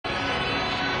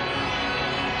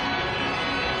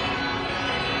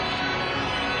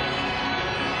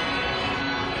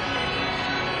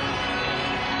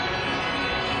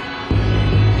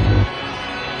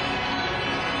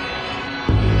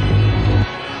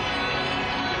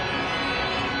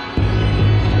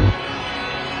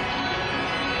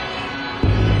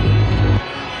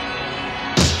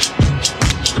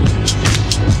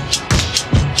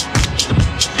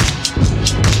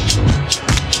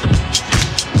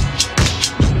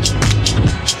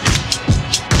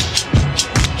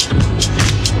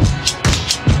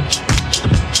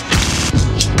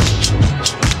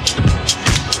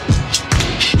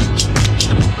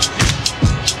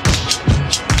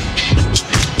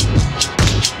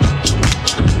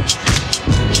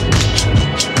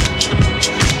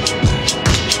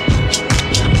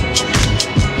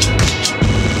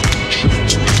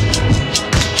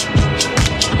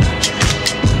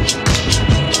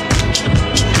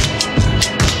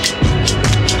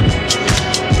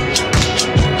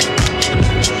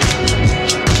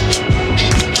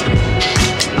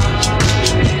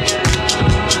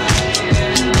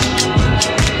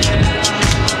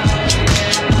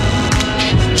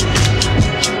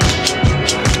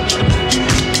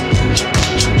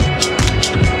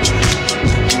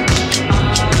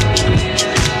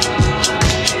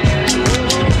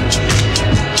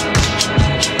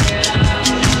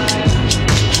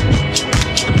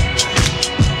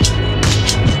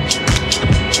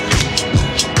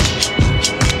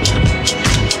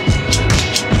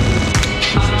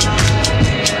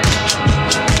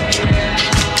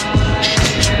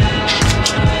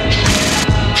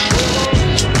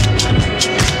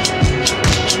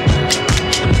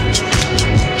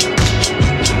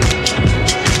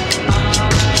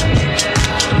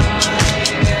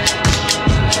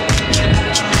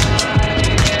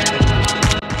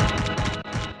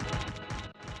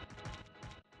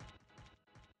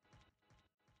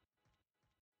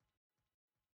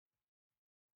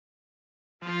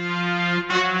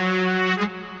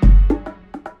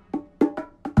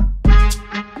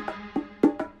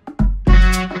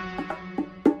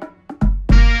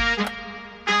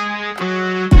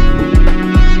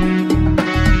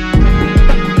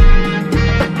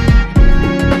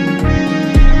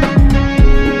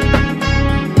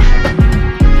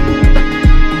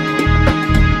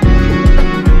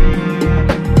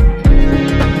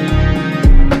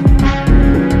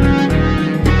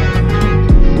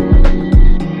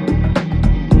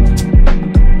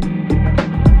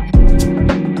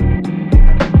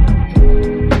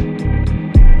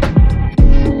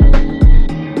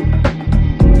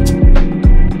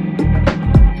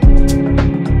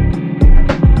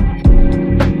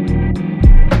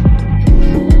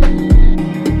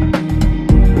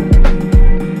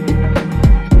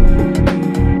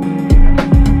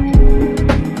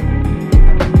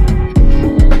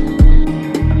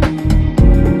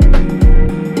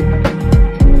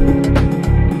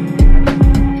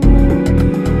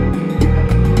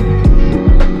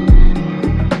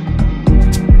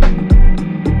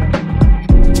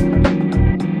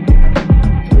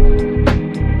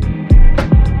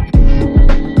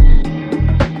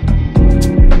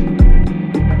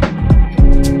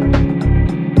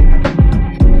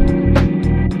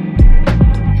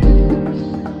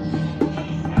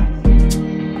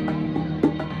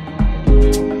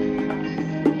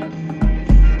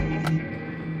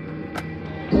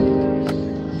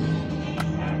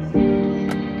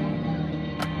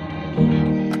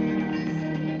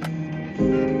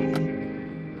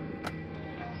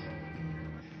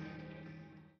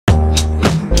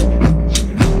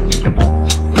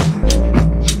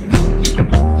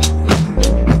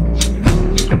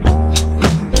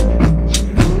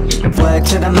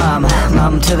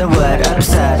to the word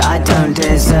absurd. I don't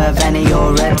deserve any of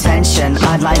your attention.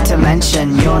 I'd like to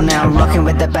mention you're now rocking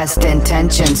with the best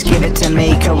intentions. Give it to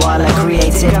me, Koala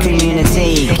Creative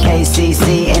Community.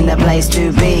 KCC in the place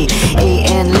to be.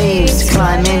 Eating leaves,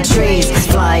 climbing trees,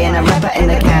 flying a rapper in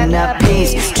the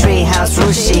canopies. Treehouse,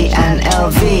 Rushi and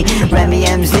LV. Remy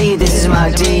MZ, this is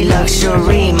my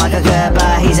D-Luxury. Michael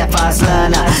Gerber, he's a fast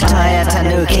learner. Taya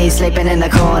Tanuki, sleeping in the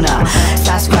corner.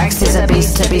 Sasquatch is a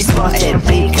beast to be spotted.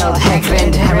 Beat called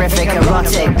heckling, horrific,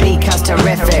 erotic. Beat cast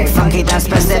terrific, funky dance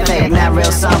specific. Now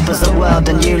real samples the world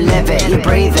and you live it, you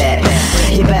breathe it.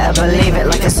 You better believe it,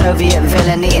 like a Soviet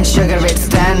villain eating sugar, it's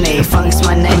Stanley. Funk's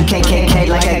my name, KKK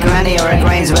like a granny or a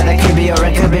grains with a kubie or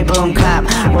a kubie boom clap.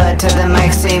 Word to the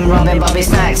Maxime, Robin, Bobby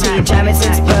Snacks. He jam it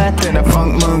since birth in a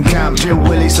funk moon camp. Jill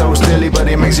Willie so stilly, but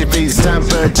it makes your feet stamp.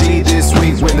 G this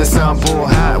week with the sample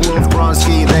hat. Wolf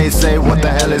Bronski, they say, what the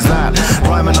hell is that?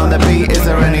 Rhyming on the beat, is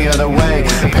there any other way?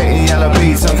 Painting yellow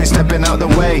beats, okay, stepping out the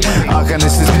way.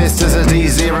 Arcanist is pissed as a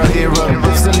D0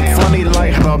 hero. Isn't funny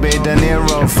like Bobby De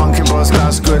Niro. Funky boss,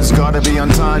 class goods, gotta be on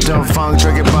time. Don't funk,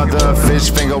 drinking butter,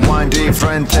 fish finger, wine, D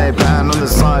Frente. Band on the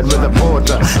side with a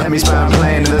porter. Let me span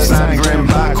playing in the sand, grim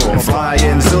back or fly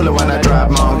in Zulu when I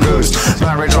drive mongoose.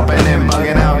 Barry dropping in,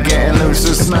 bugging out, getting loose.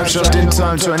 A snapshot in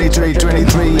time, 23,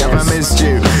 have I missed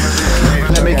you?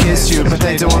 Let me kiss you,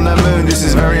 potato on the moon. This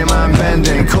is very mind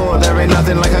bending. Core, there ain't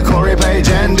nothing like a Corey Page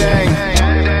ending.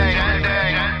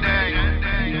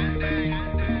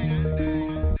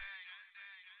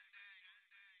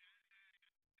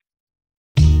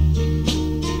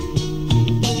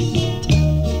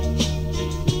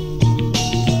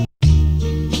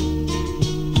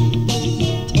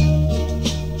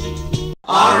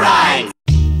 Alright!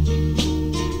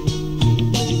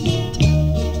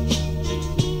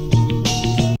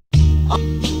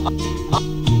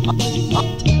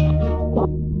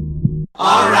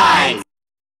 Alright!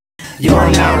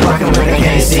 You're now rocking with the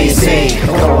KCC,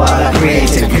 Koala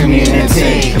Creative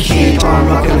Community. Keep on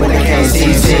rocking with the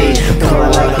KCC,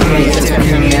 Koala Creative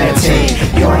Community.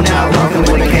 You're now rocking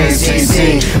with the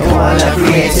KCC, Koala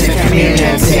Creative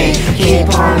Community.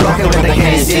 Keep on rocking with the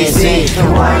KCC,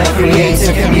 Koala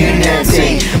Creative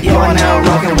Community. You're now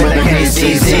rocking with the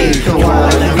KCC,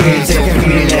 Koala Creative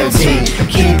Community.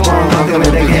 Keep on rocking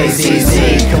with the KCC,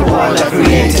 Koala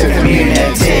Creative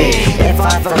Community. If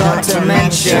I forgot to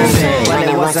mention, well,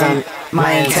 it wasn't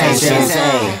my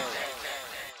intention.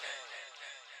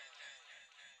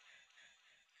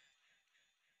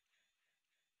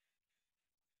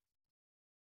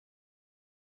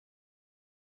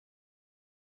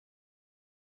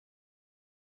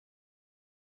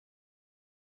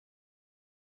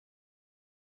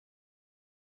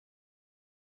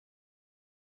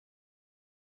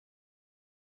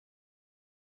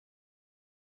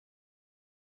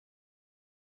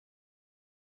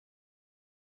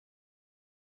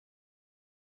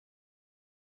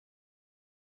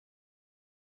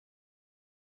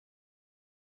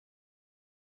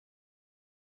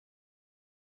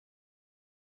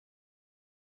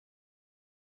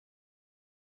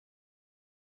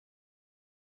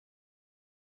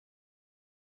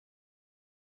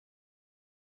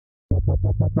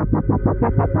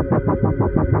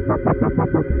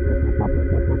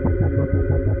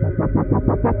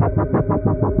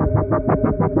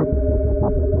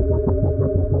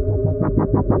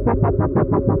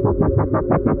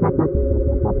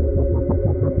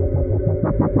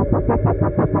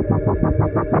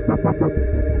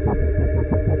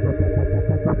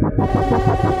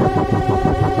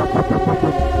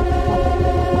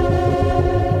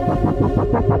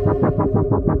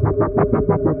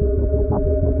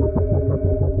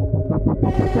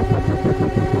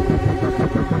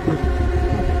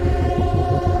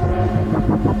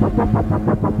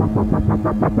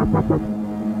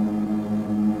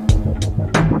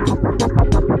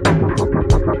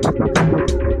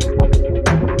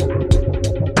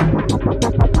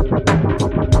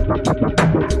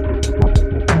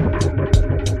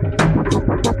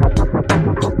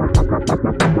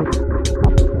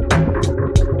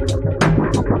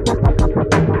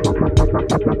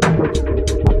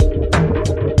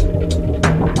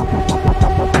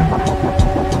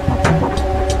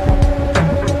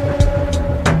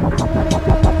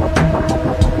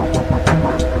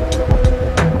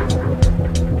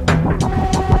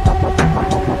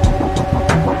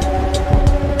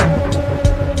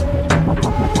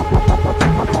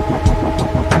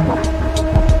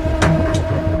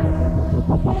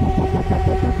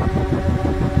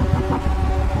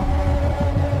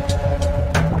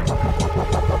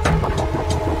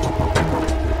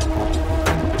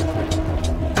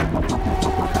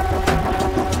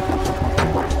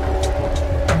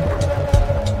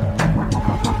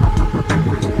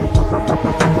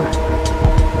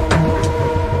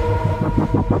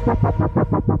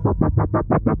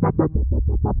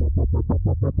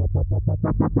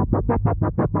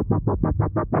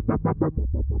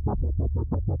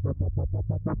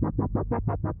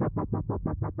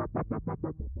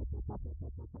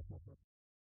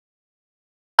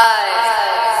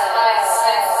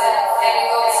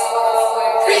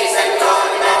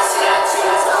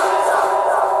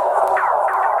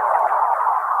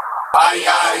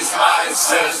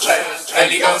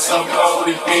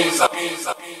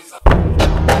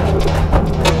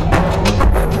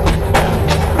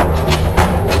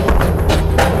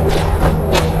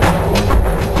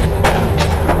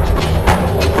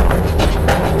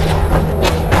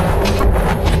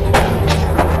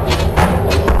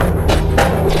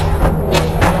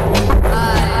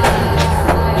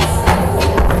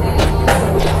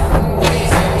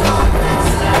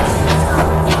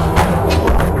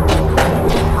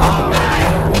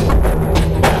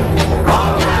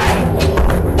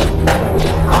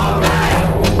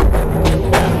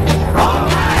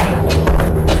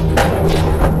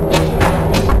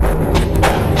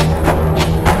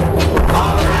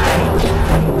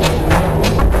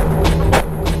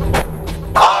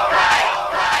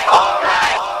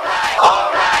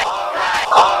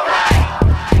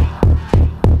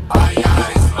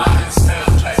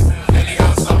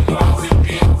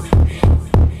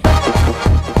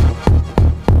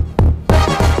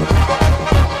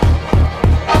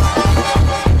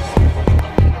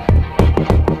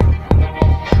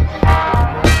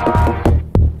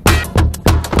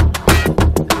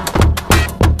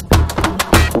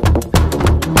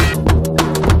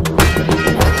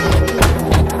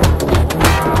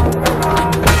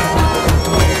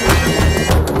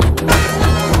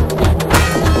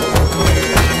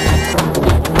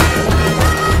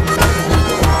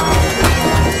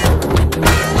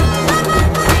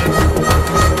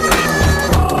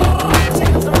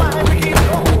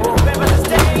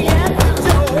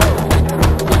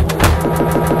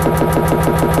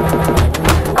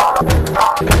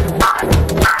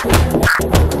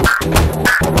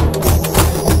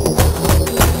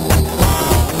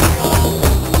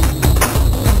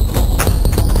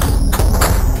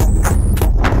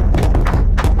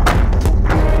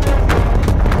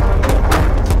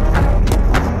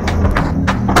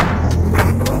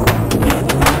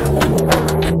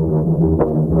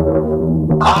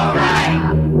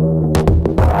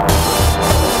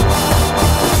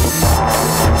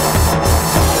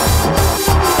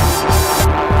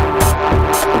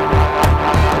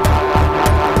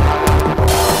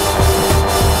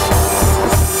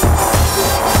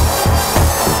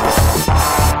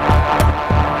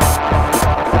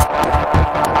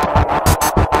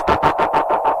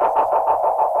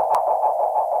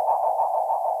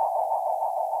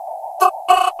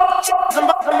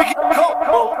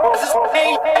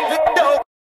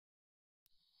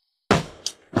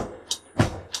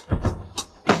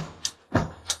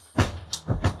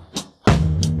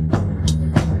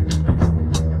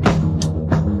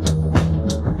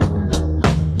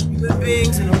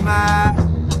 beings in a mob.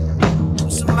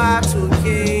 What's a mob to a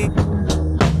king?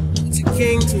 It's a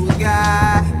king to a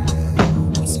guy.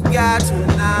 It's a guy to a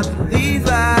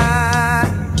non-believer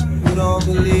who don't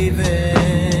believe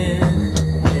in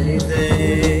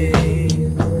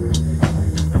anything.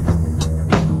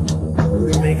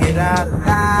 We make it out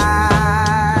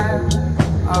alive.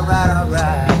 Alright,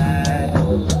 alright.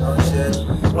 Oh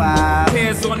shit, wow.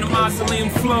 Tears on the mausoleum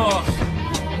floor.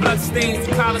 Blood stains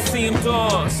the Coliseum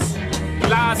doors.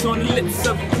 Lies on the lips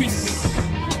of a priest.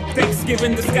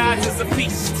 Thanksgiving disguised as a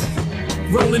feast.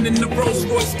 Rolling in the Rolls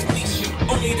Royce Caliche.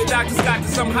 Only the doctors got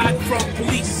this, I'm hiding from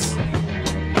police.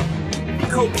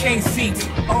 Cocaine seats,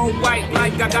 all white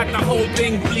like I got the whole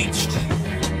thing bleached.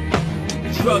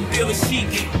 Drug dealer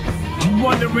chic. I'm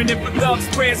wondering if a dog's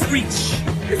prayers reach.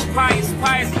 It's pious,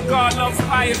 pious, but God loves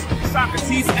pious.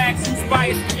 Socrates asks who's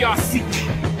biased, y'all seek.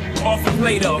 Off of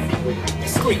Plato,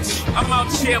 screech. I'm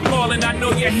out here balling, I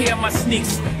know you hear my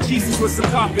sneaks. Jesus was a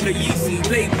carpenter, Yeezy,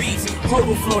 lay beats.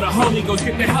 Overflow the Holy Ghost,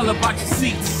 get the hell up out your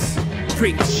seats.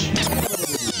 Preach.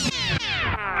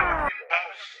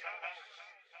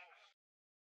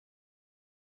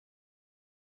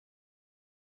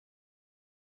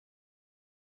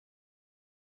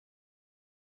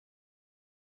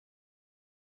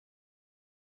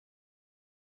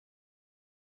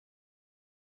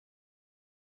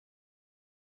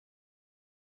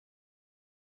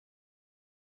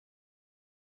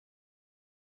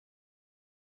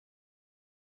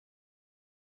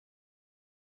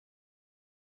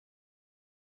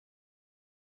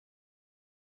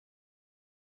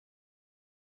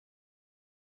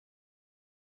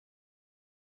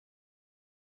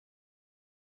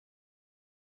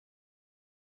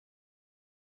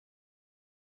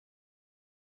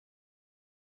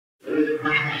 No more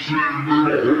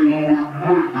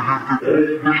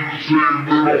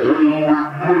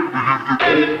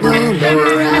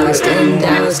I was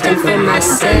for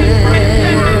myself.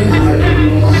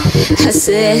 I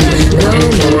said, no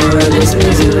more of this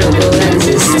miserable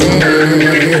existence.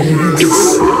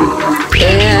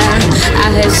 Yeah, I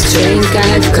have strength, I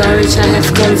have courage, I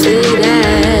have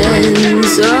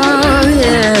confidence. Oh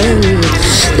yeah,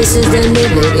 this is the new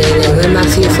beginning with my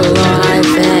fearful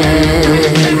life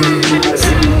ends.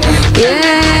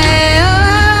 Yeah.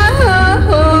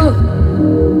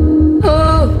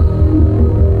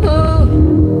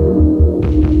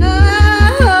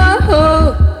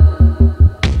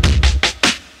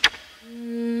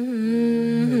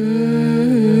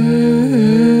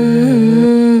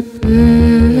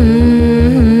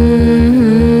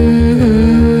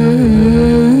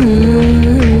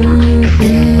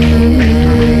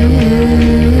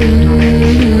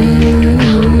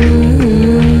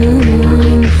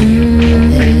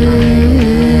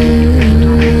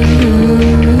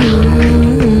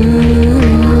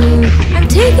 I'm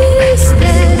taking a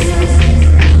step.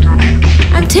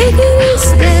 I'm taking a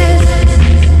step.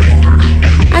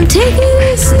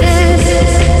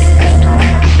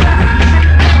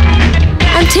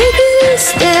 I'm taking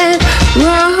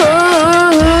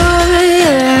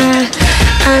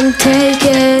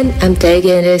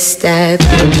a step.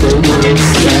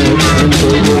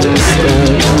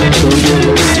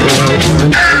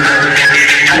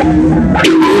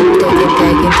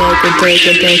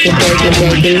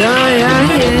 Taking. Oh yeah.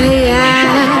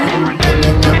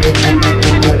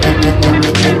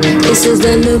 This is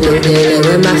the new beginning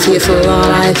with my fearful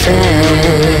life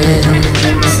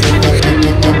ends.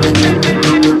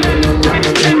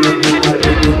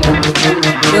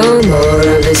 No more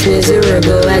of this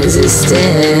miserable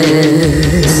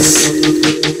existence.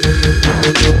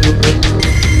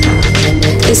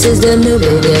 This is the new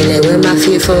beginning with my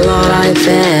fearful life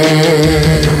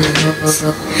ends.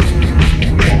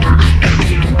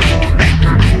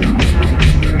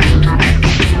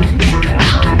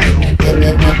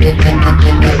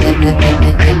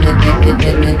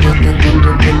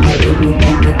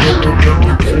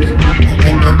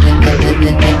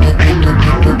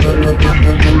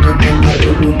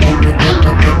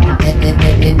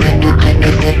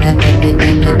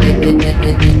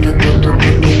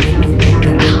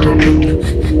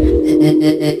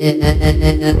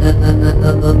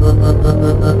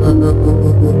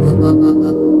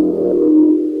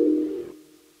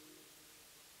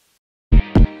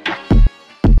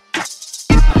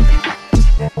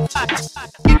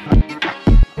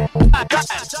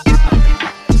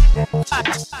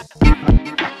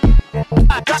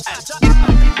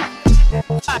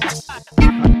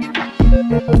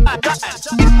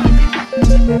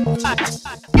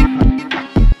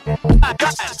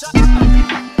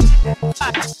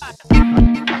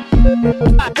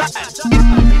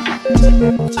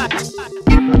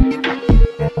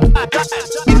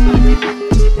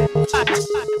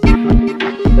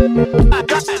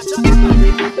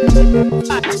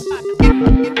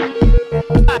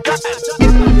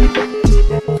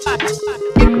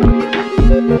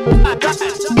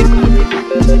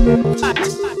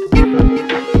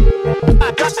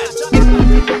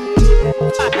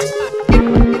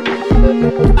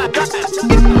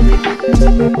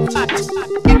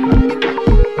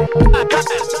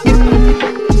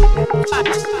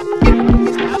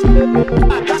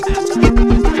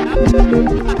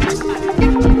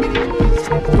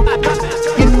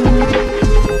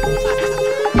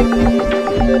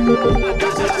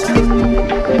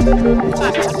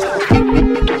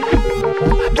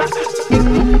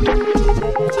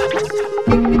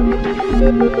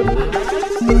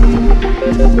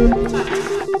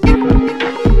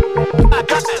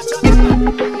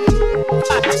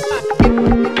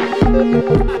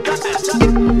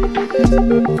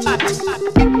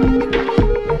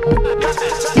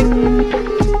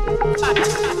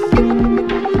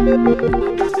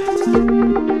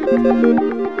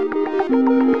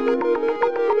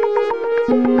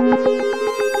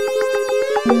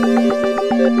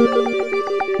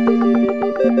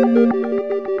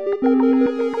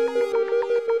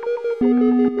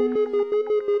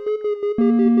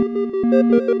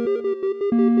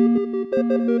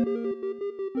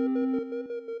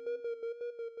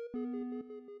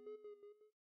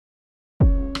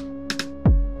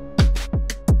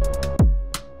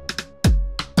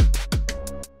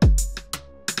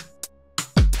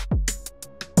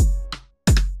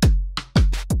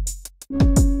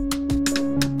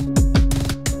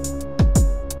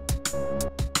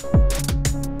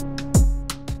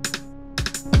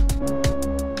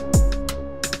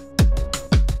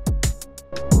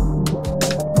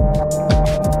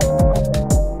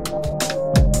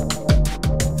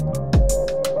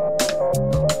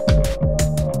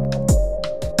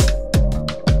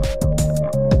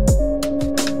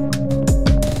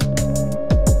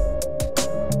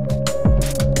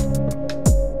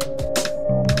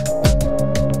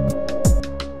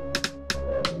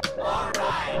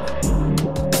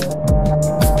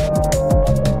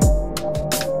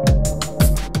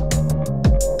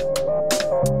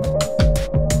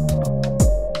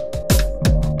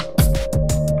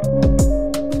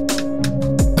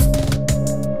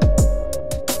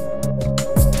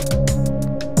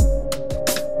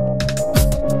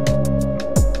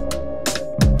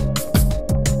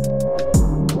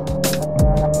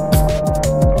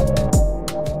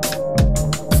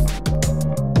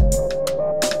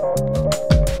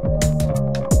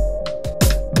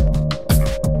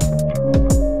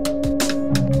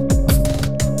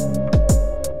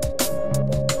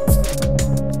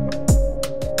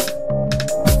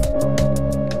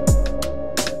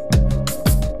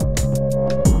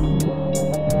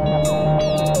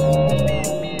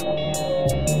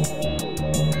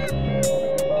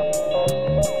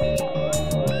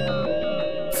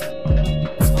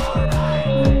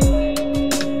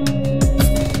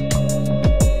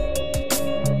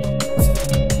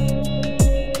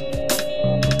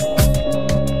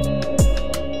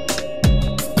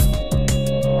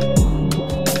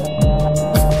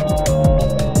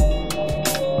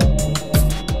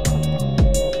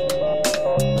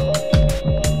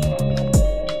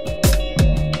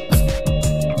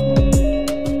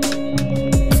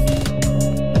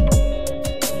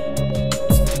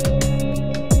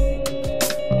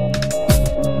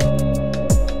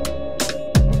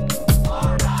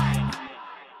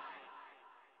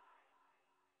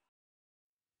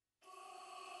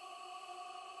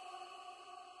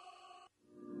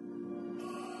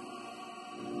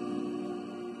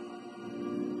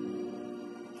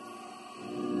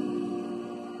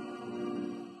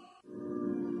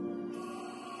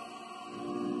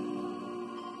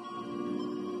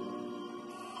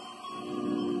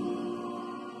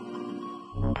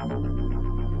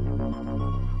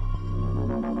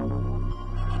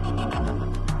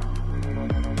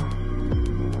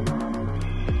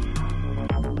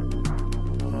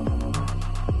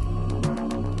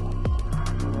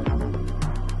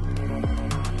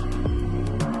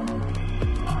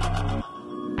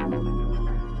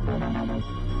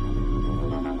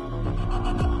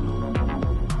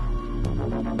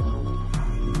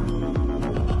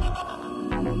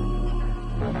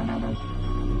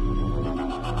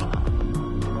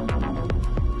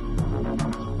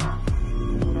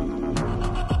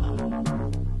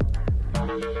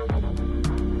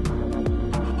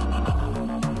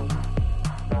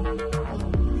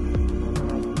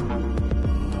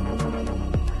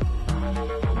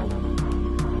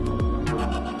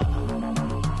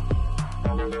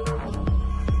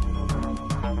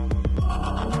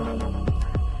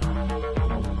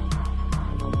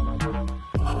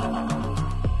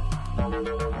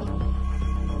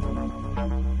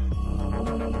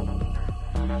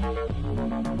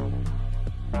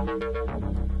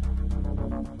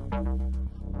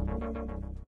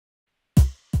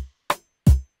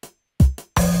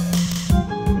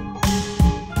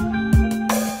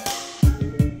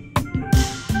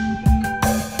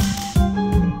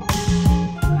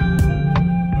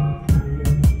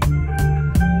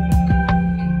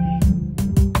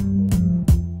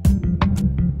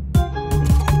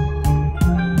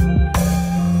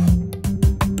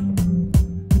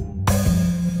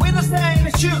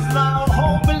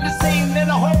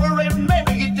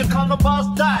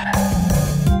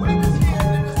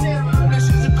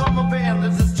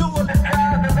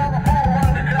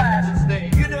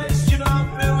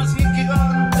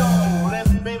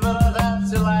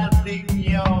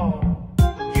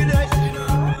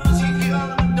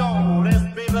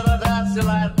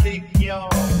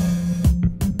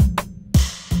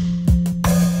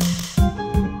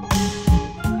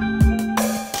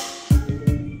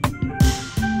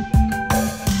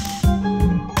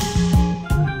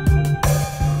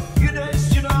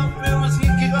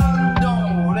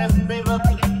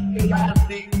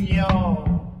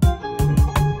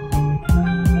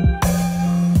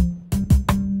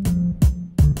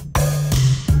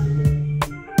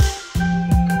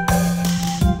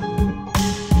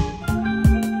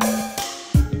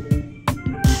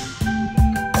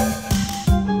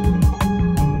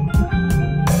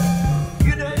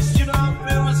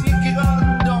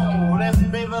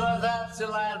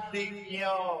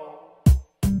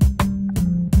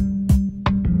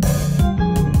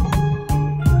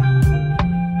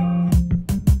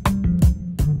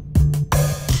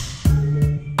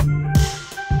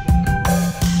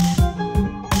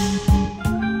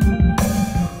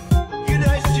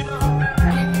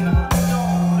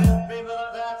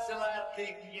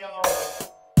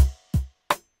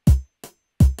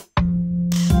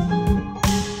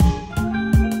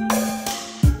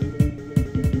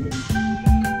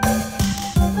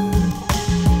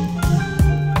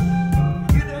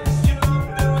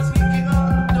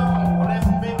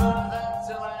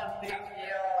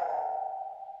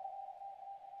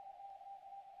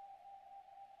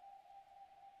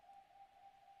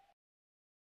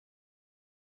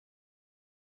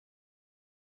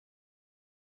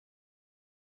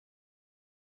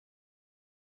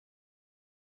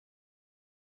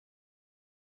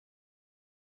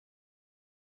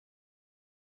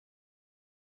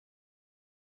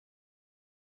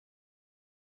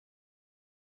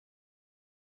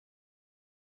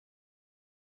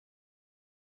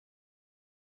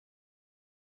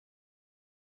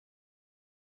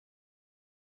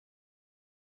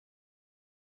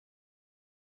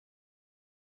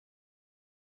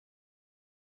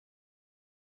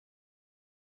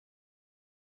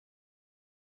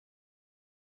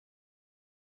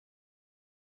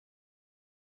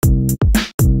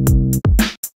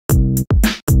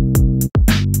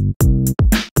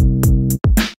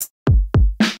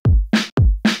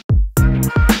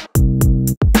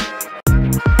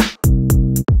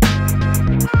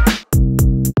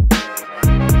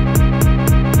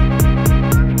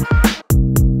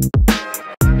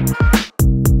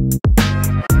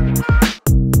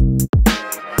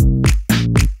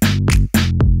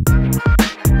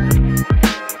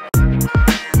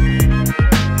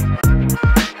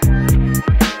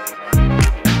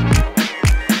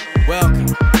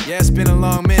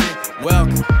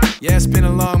 Yeah, it's been a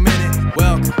long minute.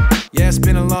 Welcome. Yeah, it's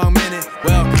been a long minute.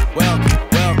 Welcome, welcome,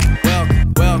 welcome,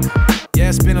 welcome, welcome. Yeah,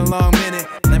 it's been a long minute.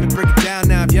 Let me break it down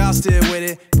now if y'all still with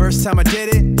it. First time I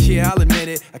did it, yeah, I'll admit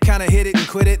it. I kinda hit it and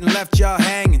quit it and left y'all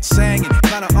hanging, singing,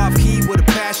 kinda off key with a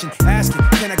passion. Asking,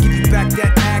 can I give you back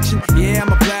that action? Yeah,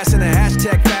 I'm a blast in a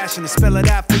hashtag fashion. It's spell it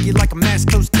out for you like a mass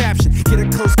closed caption. Get a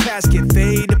closed casket,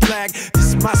 fade to black.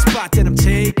 This is my spot that I'm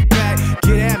taking back.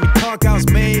 Get at me, punk, I was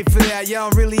made for that.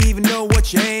 Y'all don't really even know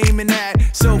what you're aiming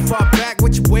at. So far back,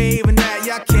 what you waving at?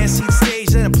 Y'all can't see the stage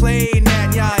that I'm playing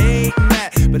at. Y'all hating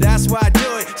that, but that's why I do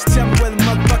it. So tell me where the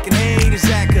motherfucking hate is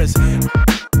at, cause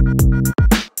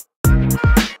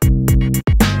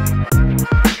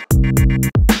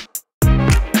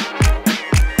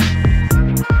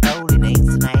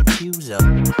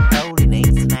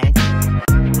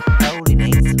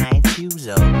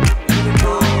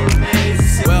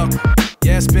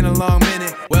it's been a long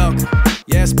minute, welcome.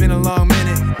 Yeah, it's been a long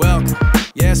minute, welcome.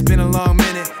 Yeah, it's been a long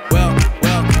minute, welcome,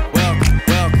 welcome, welcome,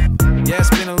 welcome. Yeah, it's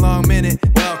been a long minute,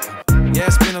 welcome. Yeah,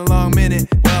 it's been a long minute,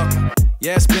 welcome.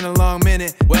 Yeah, it's been a long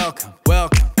minute, welcome,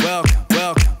 welcome, welcome,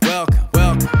 welcome, welcome,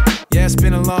 welcome. Yeah, it's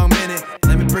been a long minute.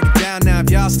 Let me break it down now if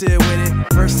y'all still with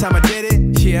it. First time I did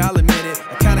it, yeah, I'll admit it.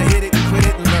 I kinda hit it and quit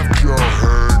it and left y'all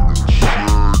hanging,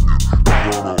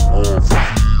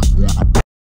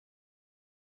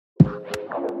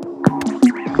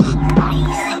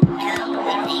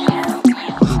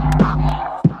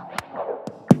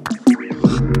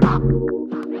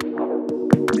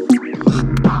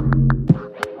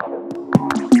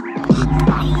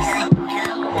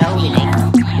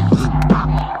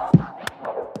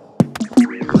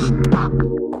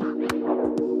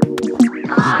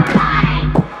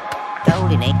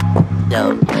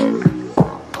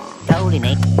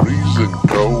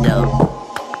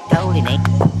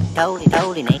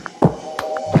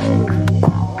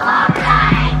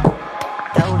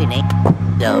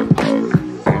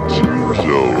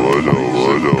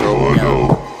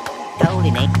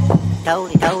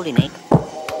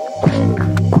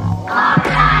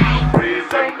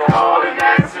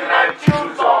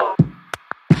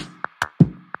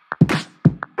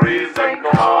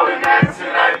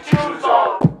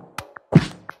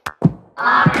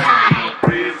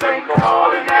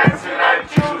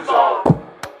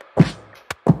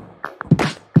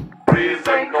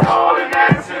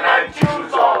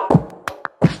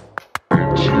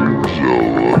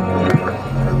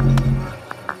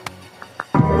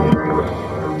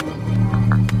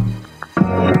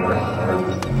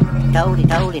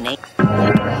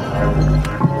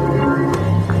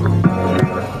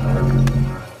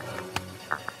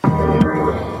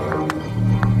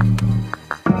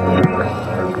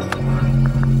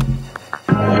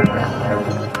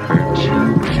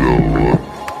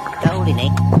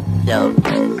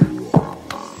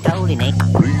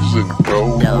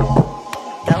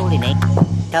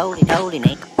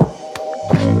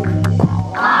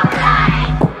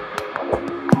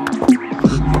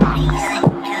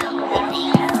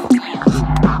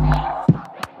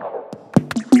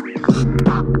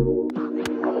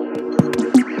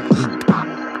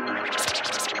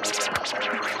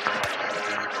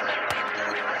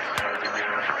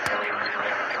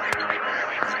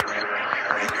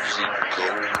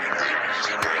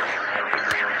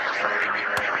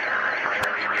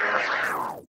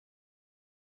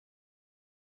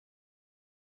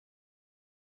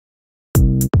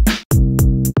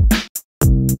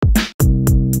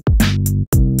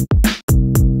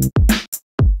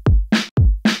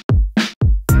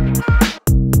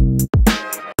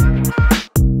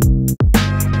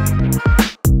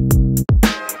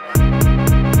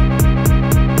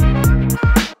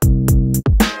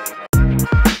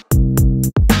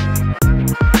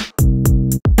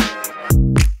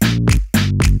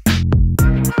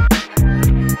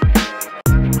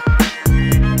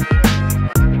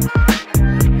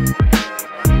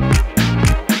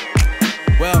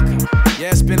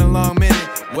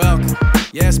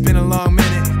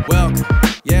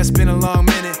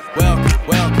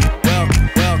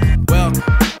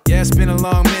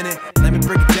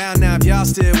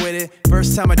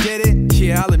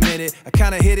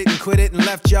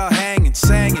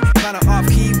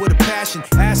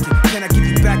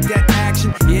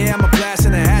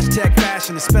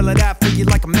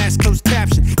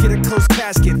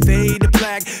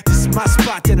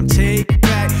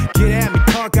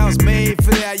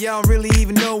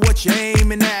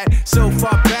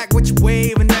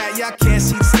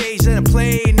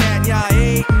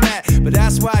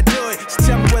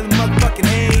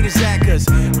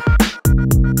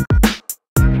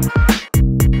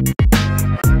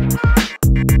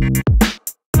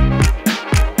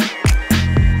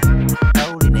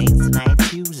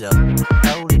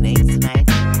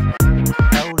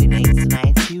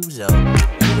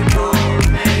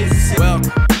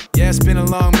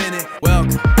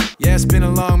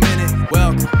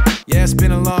 welcome.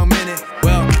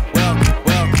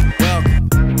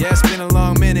 Yeah, it's been a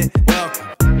long minute,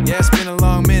 welcome. Yeah, it's been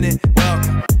minute.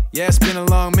 Welcome. Yeah, it's been a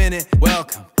long minute.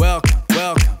 Welcome, welcome,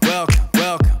 welcome, welcome,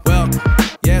 welcome, welcome.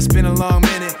 Yeah, it's been a long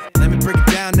minute. Let me break it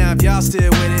down now if y'all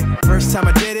still with it. First time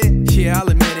I did it, yeah, I'll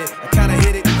admit it. I kinda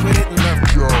hit it, quit it, and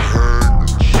left y'all hanging,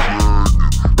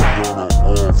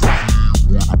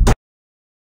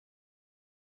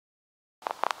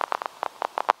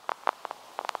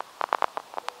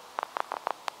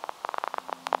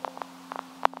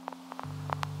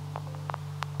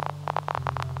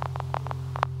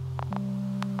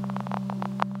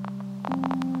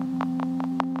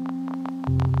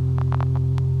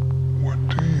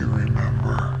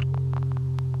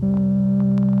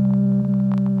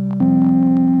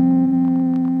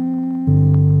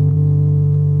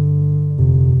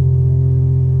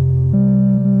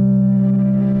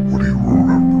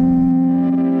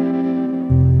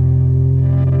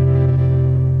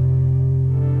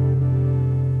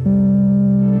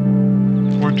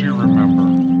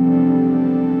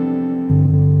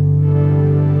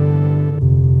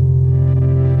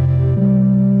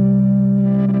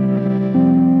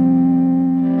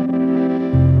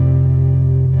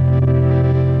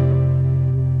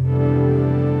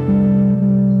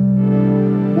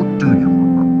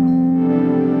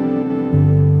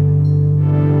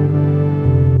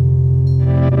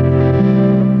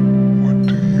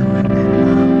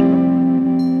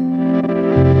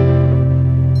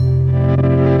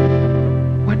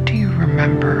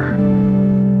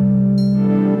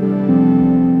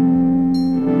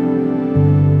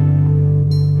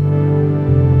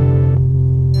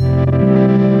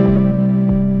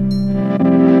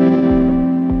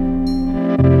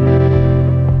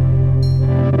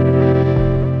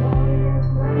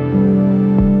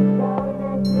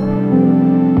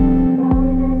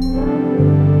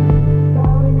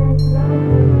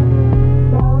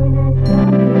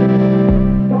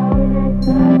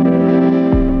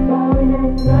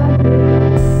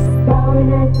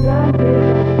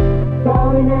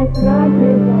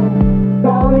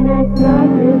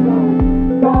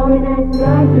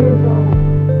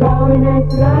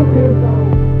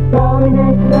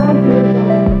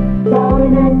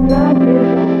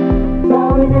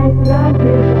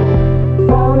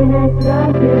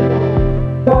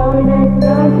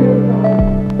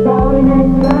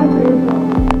 Next